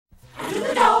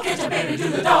baby, do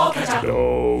the dog catcher.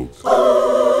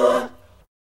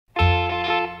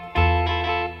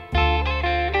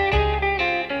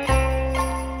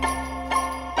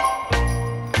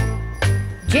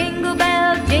 Jingle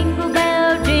bell, jingle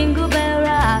bell, jingle bell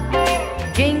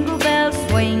rock. Jingle bells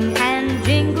swing and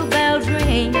jingle bells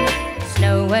ring.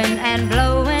 Snowing and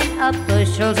blowing up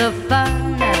bushels of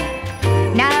fun.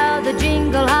 Now the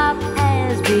jingle hop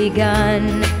has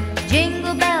begun.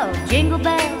 Jingle bell, jingle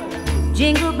bell,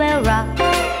 jingle bell rock.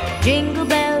 Jingle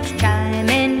bells chime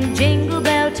in jingle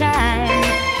bell time.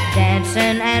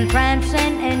 Dancing and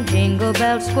prancing in Jingle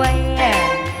Bell Square.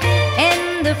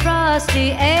 In the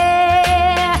frosty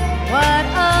air, what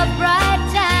a bright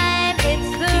time.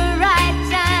 It's the right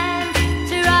time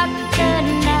to rock the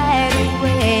night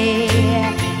away.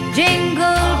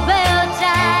 Jingle bell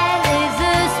time is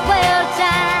a swell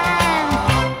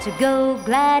time to go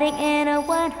gliding in a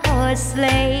one-horse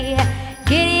sleigh.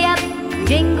 Giddy up,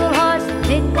 jingle horse,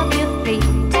 pick up your feet.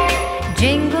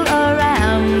 Jingle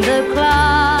around the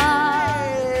clock.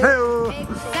 Mix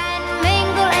and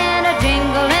mingle and a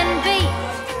jingling beat.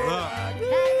 That's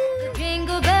the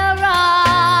Jingle Bell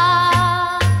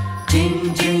Rock.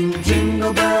 Jing, jing,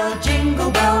 jingle bell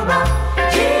rock.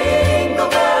 Jingle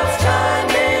bells chime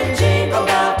in jingle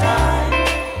bell time.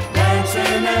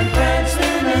 Dancing and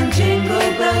prancing in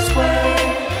Jingle Bell Square.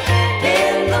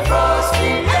 In the frosty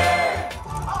air.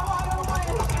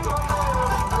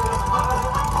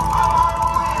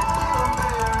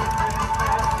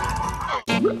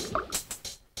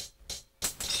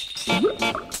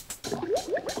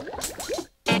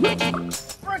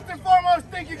 First and foremost,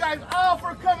 thank you guys all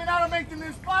for coming out and making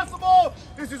this possible.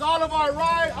 This is all of our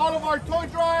ride, all of our toy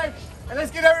drive, and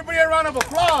let's give everybody a round of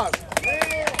applause.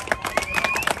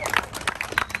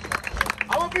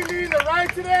 I will be leading the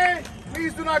ride today.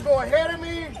 Please do not go ahead of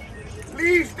me.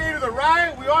 Please stay to the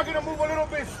right. We are going to move a little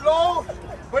bit slow,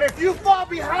 but if you fall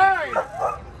behind,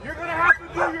 you're going to have to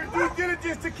do your due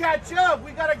diligence to catch up.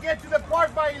 We got to get to the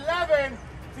park by 11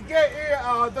 to get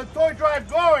the toy drive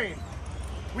going.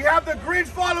 We have the Grinch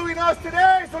following us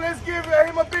today, so let's give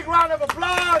him a big round of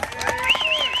applause.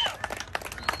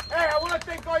 Hey, I want to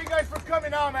thank all you guys for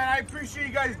coming out, man. I appreciate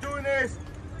you guys doing this.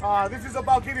 This is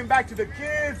about giving back to the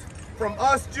kids. From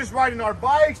us just riding our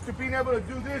bikes to being able to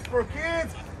do this for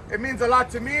kids, it means a lot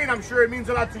to me, and I'm sure it means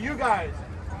a lot to you guys.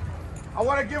 I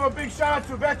want to give a big shout out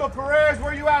to Beto Perez.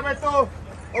 Where you at, Beto?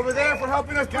 Over there for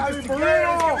helping us put this together. Let's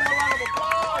give him a round of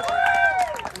applause.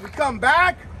 When we come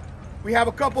back, we have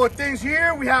a couple of things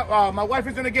here. We have my wife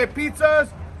is gonna get pizzas.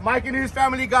 Mike and his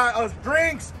family got us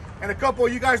drinks, and a couple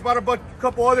of you guys bought a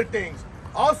couple other things.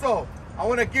 Also, I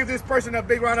want to give this person a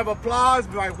big round of applause.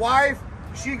 My wife,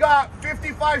 she got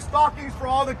 55 stockings for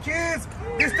all the kids.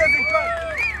 This doesn't come.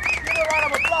 Give her a round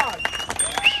of applause.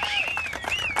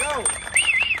 Yo,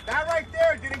 that right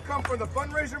there didn't come from the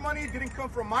fundraiser money. Didn't come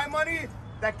from my money.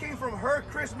 That came from her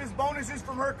Christmas bonuses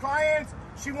from her clients.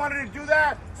 She wanted to do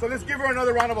that, so let's give her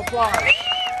another round of applause.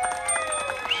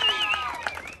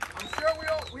 I'm sure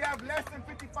we have less than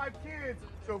 55 kids,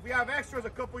 so if we have extras, a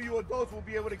couple of you adults will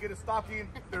be able to get a stocking.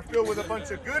 They're filled with a bunch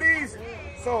of goodies.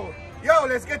 So, yo,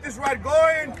 let's get this ride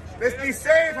going. Let's be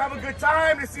safe, have a good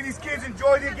time. Let's see these kids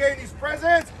enjoy getting these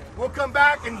presents. We'll come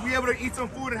back and be able to eat some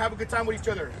food and have a good time with each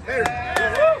other. Later.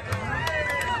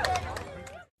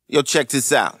 Yo, check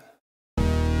this out.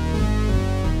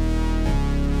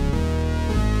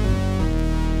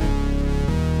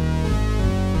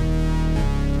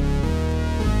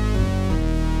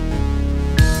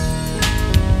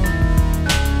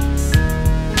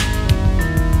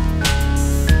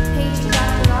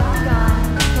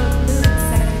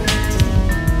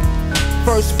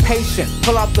 First patient,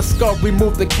 pull out the skull,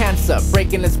 remove the cancer.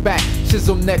 Breaking his back,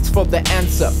 chisel next for the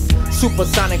answer.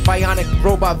 Supersonic, bionic,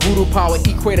 robot, voodoo power.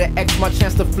 Equator X, my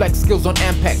chance to flex skills on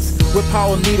Ampex. With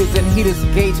power meters and heaters,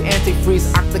 gauge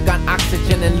antifreeze, octagon,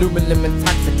 oxygen, and aluminum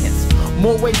intoxicants.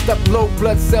 More waste up, low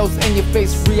blood cells in your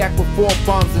face. React with 4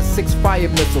 bombs and 6 fire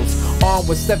missiles. Armed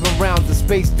with 7 rounds of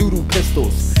space doodle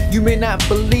pistols. You may not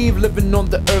believe living on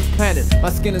the Earth planet. My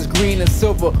skin is green and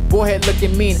silver, forehead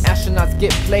looking mean. Astronauts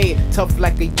get played, tough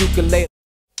like a ukulele.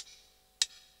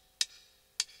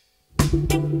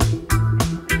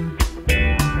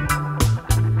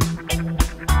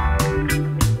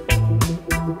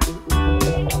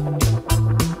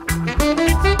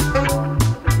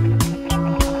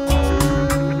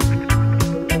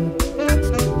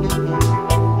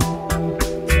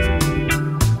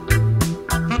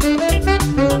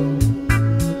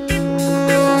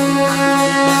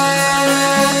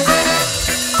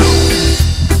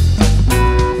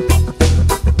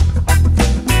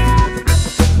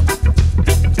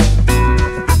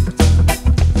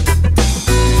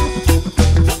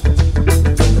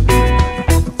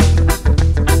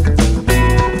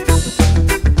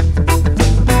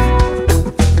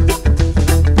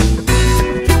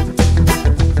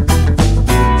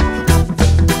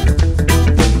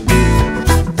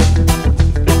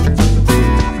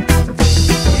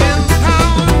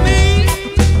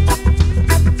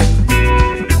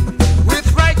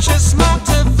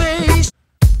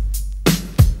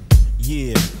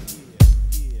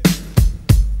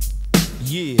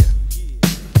 Yeah.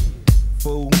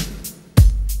 Fool.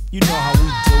 You know how we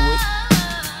do it.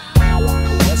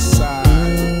 West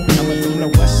side. Coming from the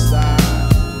west side.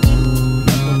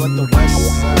 Nothing but the west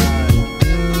side.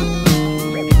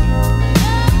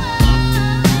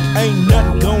 Ain't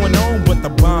nothing going on but the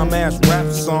bomb ass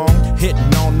rap song.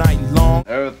 Hitting all night long.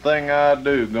 Everything I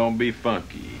do gonna be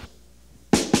funky.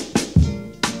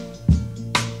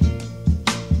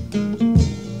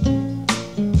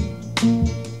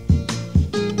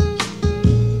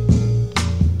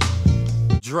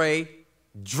 Dre,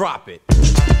 drop it.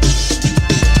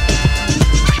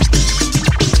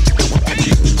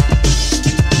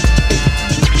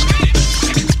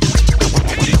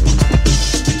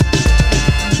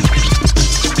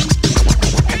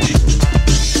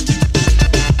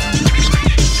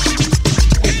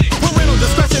 Parental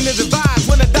discretion is advised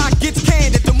when the doc gets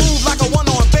candid to move like a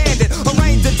one-armed bandit.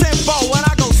 Arrange the tempo when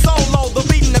I go solo. The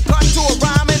beating the cut to a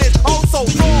rhyme and it's oh so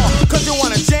raw. Cause you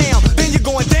wanna jam, then you're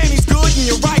going damn he's good and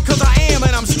you're right cause I am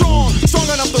and I'm strong. Strong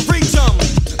enough to reach them.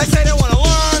 They say they wanna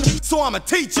learn, so I'ma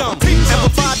teach them.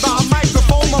 Amplified by a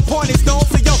microphone, my point is known.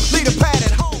 So yo, lead a pad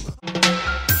at home.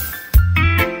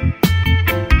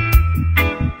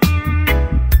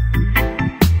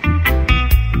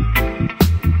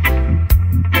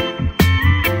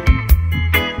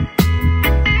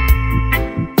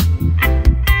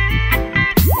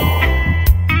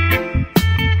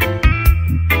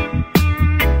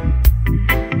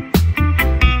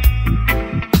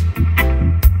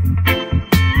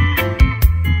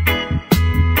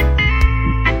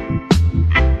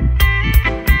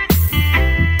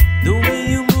 The way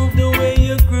you move, the way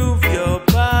you groove your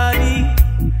body,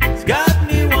 it's got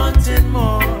me wanting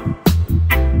more.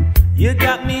 You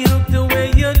got me hooked the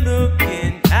way you're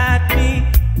looking at me,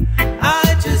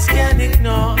 I just can't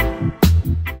ignore.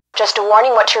 Just a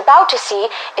warning, what you're about to see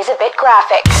is a bit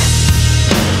graphic.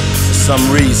 For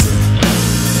some reason,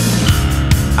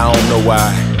 I don't know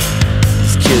why,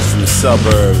 these kids from the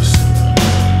suburbs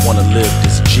wanna live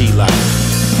this G life.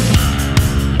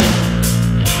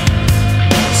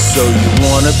 So you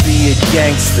wanna be a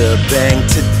gangster, bang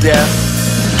to death,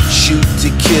 shoot to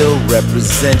kill,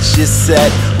 represent your set,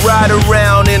 ride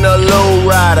around in a low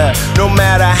rider. No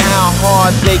matter how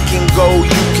hard they can go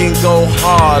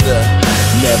harder.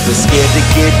 Never scared to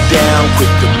get down,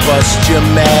 quick to bust your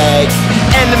mag.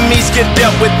 Enemies get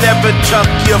dealt with, never tuck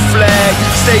your flag.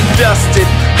 Stay dusted,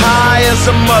 high as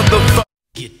a motherfucker.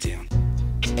 Get down.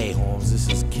 Hey Holmes, this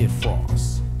is Kid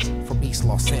Frost from East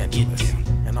Los Angeles.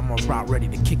 And I'm about ready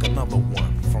to kick another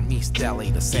one from East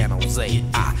LA to San Jose.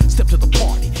 I step to the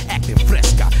party, acting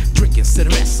fresca, drinking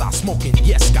cerveza, smoking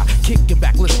yesca, kicking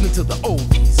back, listening to the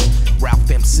oldies.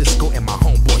 Ralph M. Cisco and my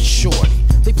homeboy Shorty.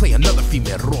 They play another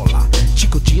female rola.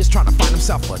 Chico G is trying to find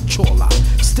himself a chola.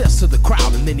 Steps to the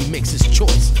crowd and then he makes his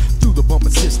choice. Through the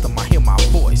bumping system, I hear my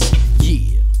voice.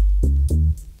 Yeah.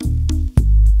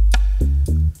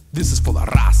 This is for the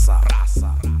raza.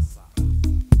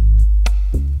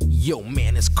 Yo,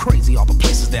 man, it's crazy all the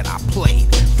places that I played.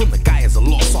 From the Gaias of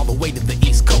Lost all the way to the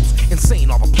East Coast.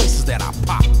 Insane all the places that I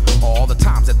popped. All the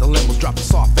times that the limos dropped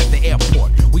us off at the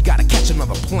airport. We gotta catch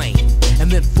another plane.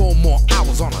 And then 4 more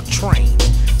hours on a train.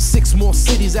 6 more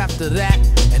cities after that.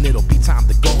 And it'll be time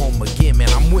to go home again, man,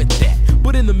 I'm with that.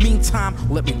 But in the meantime,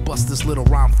 let me bust this little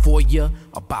rhyme for ya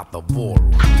about the Voru.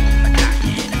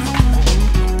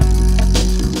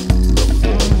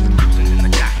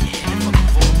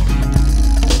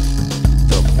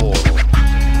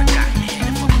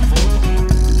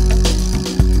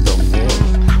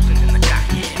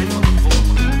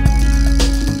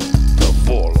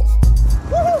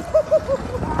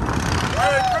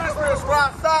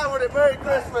 Merry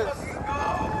Christmas!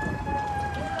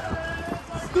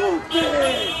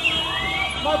 Stupid!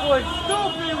 My boy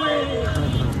Stupid with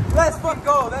it! Let's fuck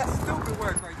go. That's stupid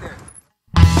work right there.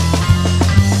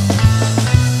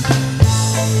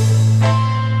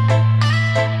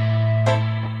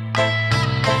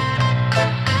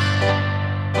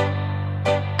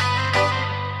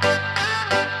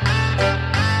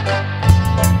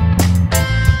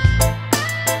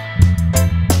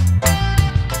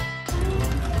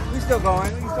 Still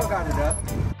going, you still got it up.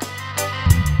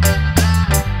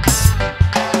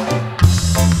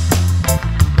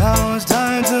 Now it's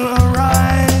time to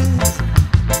arise.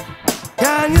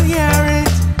 Can you hear it?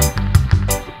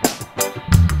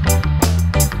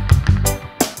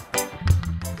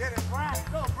 Get it, Brad,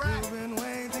 go, Brad. You've been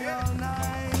waiting all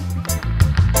night.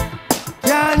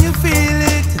 Can you feel it?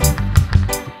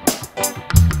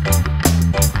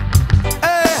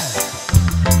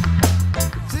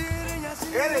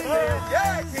 Get it, here.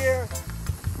 Yeah, it's here.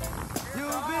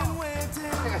 You've been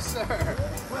waiting. Yes, sir.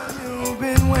 Well, You've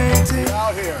been waiting. We're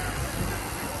out here,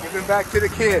 giving back to the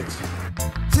kids.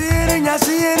 See it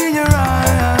in your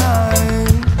eyes.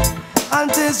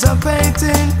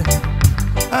 Anticipating.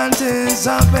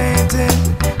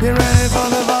 You're ready for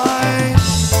the vibe.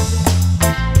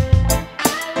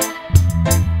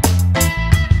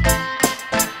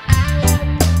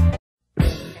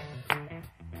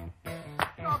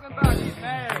 Talking about you,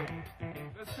 hey,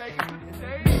 let's take it to the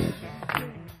stage.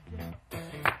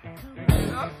 Get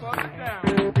up for the down.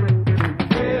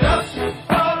 Get up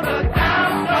for the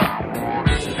down.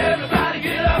 Everybody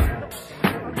get up.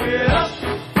 Get up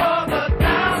for the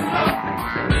down.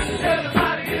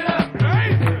 Everybody get up.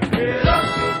 Get up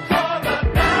for the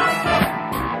down.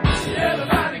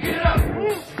 Everybody get up.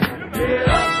 Get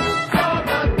up for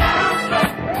the down.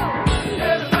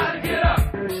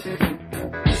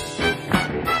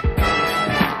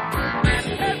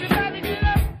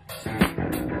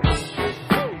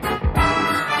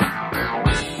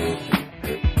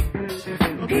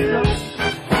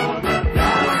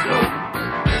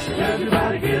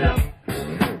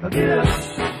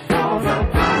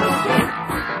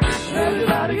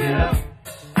 Everybody get up.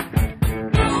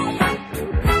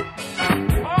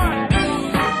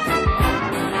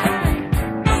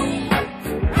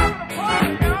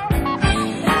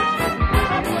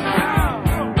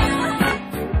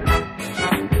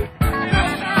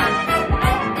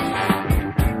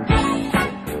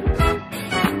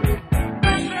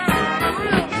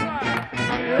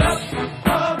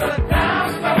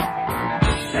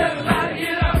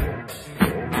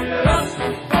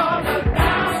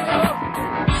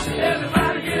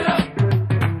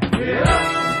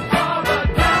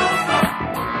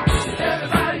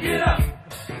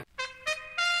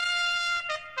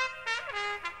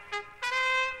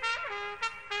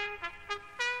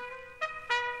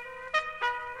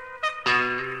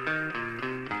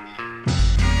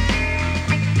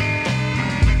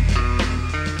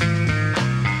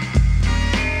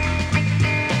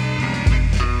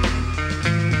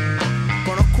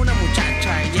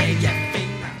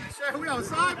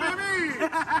 outside, baby!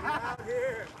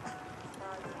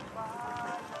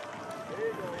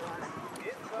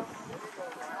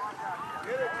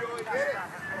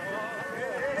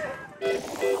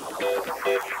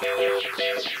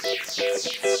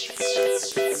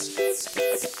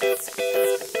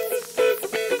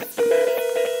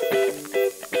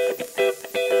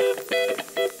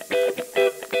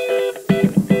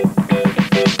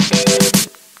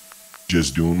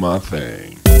 Just doing my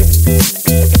thing.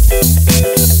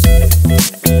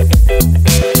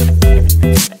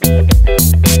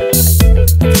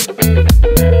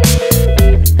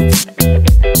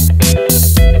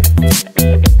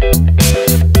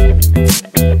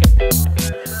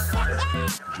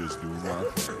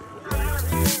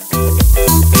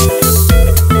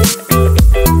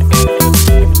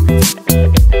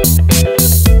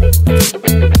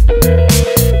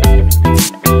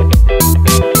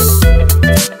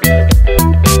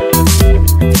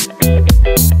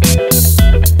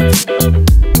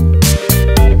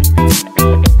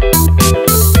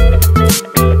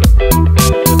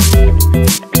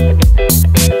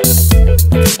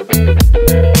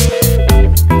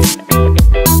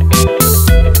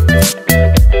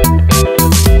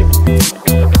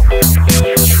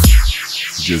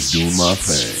 Just doing my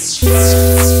thing.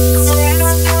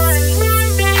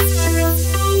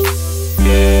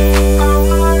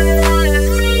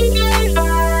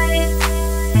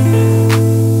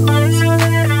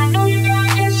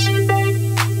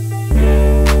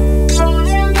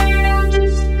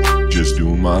 Just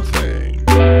doing my thing.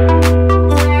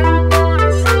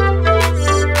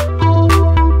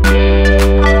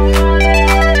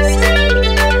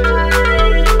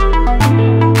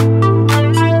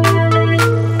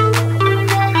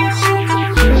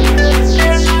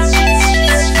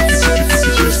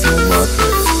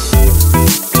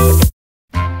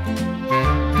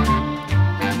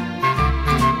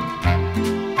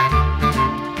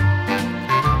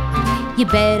 You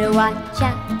better watch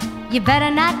out, you better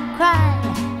not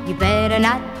cry, you better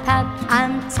not pout,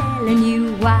 I'm telling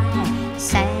you why.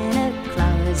 Santa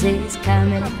Claus is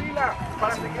coming.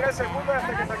 Para seguir el segundo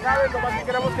hasta que se acabe, nomás que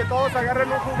queremos que todos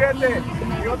agarren un juguete.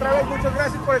 Y otra vez, muchas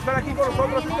gracias por estar aquí con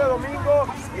nosotros este domingo.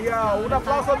 Y un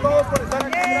aplauso a todos por estar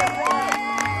aquí.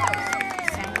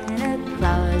 Santa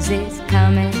Claus is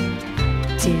coming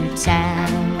to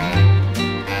town.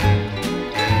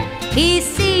 He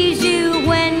sees you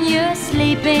when you're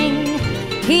sleeping.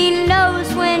 He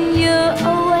knows when you're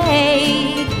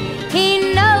away.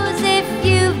 He knows if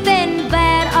you've been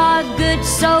bad or good,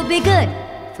 so be good,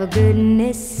 for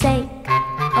goodness sake.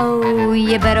 Oh,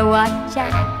 you better watch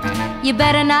out, you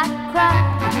better not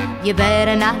cry, you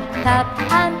better not pout,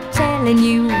 I'm telling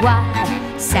you why.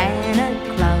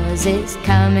 Santa Claus is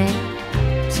coming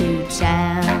to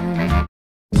town.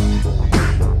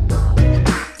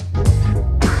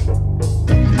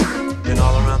 And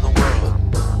all around the world.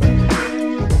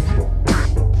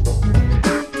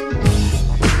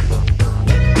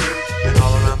 And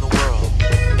all around the world.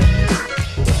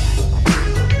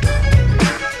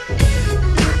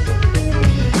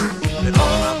 And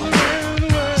all around the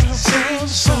world. Sing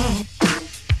song.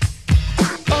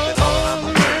 And all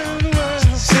around the world.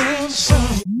 Sing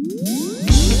song.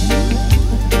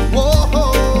 Whoa.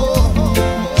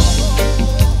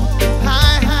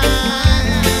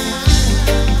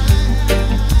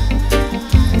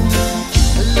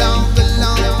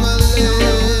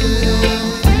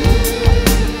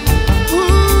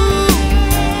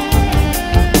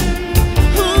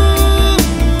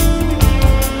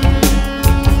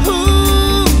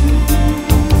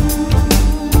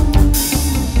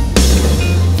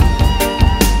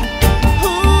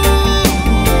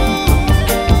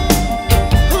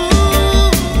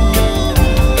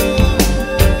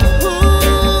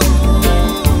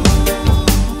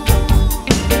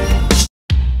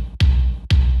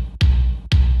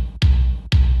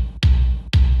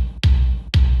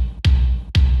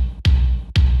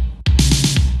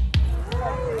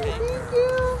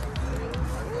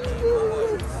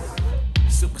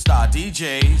 Superstar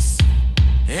DJs.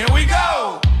 Here we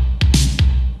go.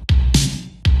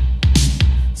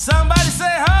 Somebody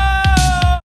say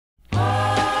ho.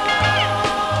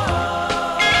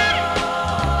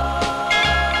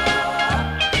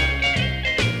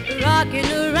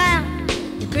 Rocking around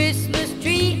the Christmas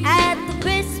tree at the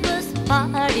Christmas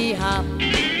party hop.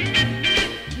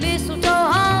 Mistletoe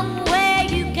hung where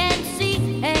you can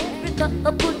see every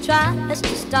couple tries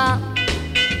to stop.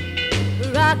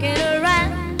 Rocking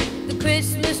around the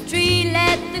Christmas tree,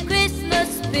 let the Christmas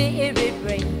spirit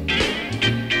ring.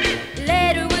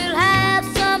 Later we'll have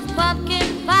some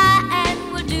pumpkin pie and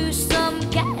we'll do some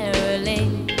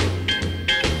caroling.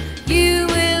 You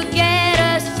will get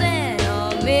a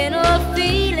sentimental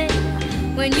feeling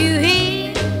when you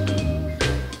hear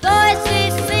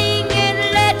voices singing,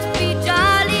 let's be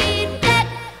jolly, deck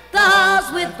the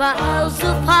halls with boughs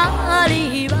of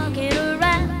holly. Rocking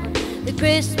around the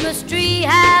Christmas tree,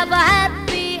 have a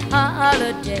happy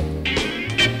holiday.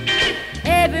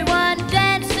 Everyone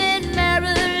dancing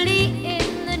merrily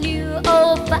in the new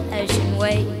old-fashioned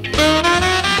way.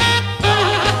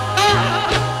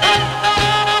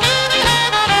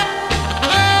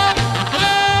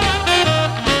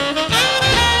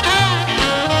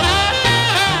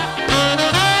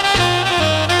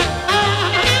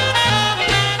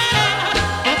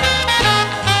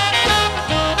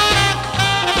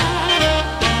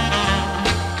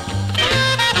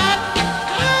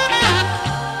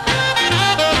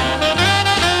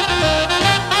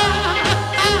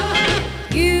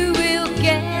 You will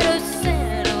get a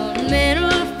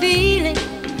sentimental feeling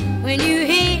when you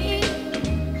hear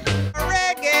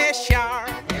Reggae shark.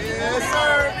 Yes,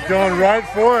 sir. Going right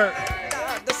for it.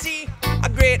 The sea, a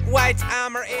great white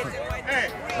hammer. Hey,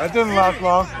 that didn't last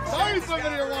long. Sorry,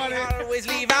 somebody wanted it. Always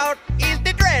leave out is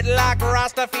the dreadlock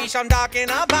Rasta fish I'm talking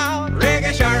about.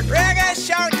 Reggae shark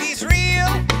is real.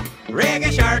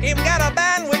 Reggae shark, him got a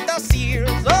band with the seals.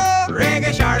 Oh,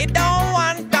 reggae shark, he don't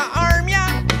want to harm ya.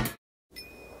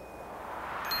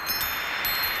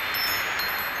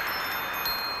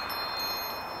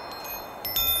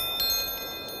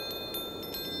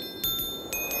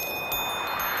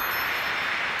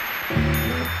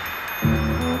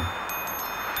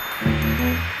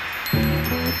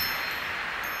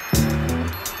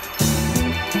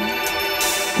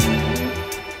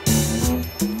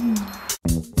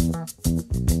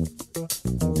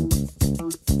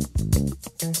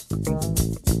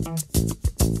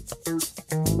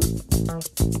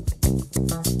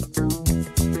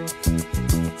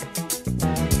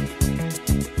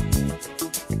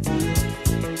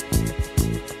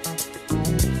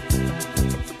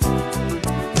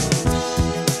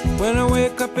 When I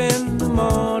wake up in the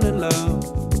morning, love,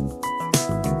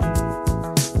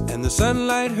 and the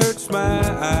sunlight hurts my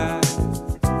eyes,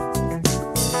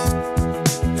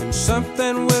 and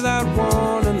something without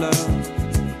warning, love,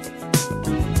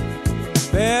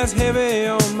 bears heavy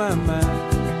on my mind.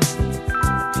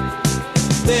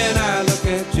 Then I look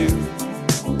at you,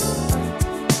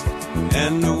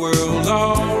 and the world's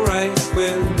alright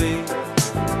with me.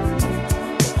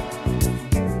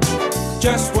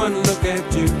 Just one look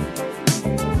at you,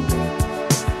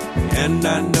 and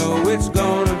I know it's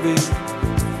gonna be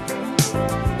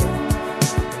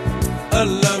a a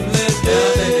lovely day.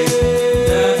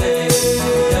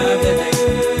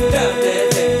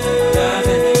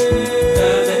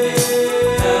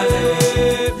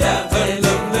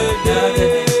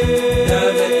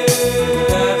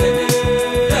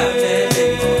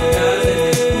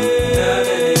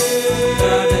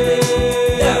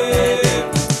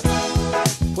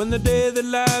 When the day that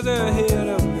lies ahead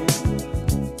of me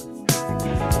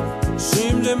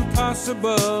seems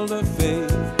impossible to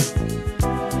face,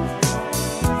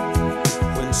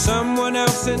 when someone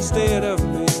else instead of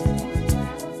me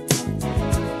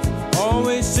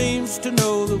always seems to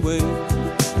know the way,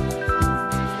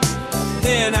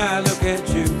 then I look at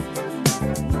you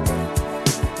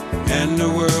and the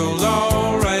world's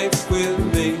alright with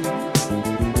me.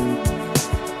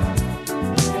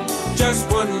 Just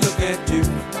one look at you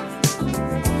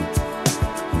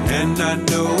and I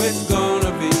know it's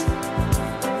gonna be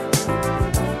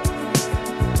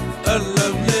a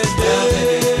lovely day.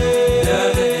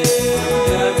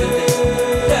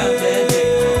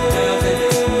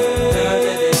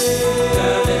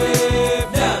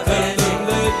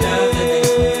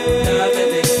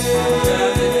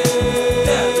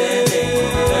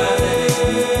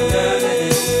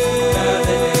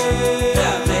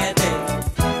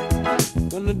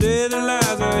 When the day that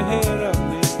lies ahead of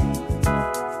me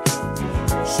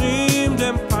seemed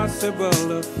impossible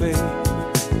to face,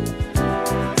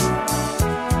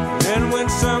 and when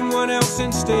someone else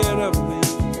instead of me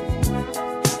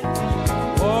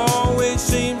always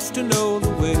seems to know the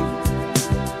way,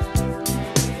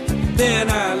 then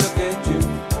I look at you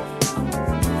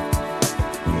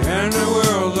and the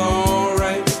world's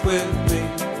alright with me.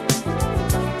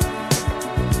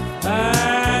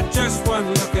 Just one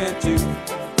look at you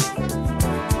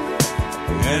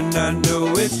and I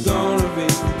know it's gone.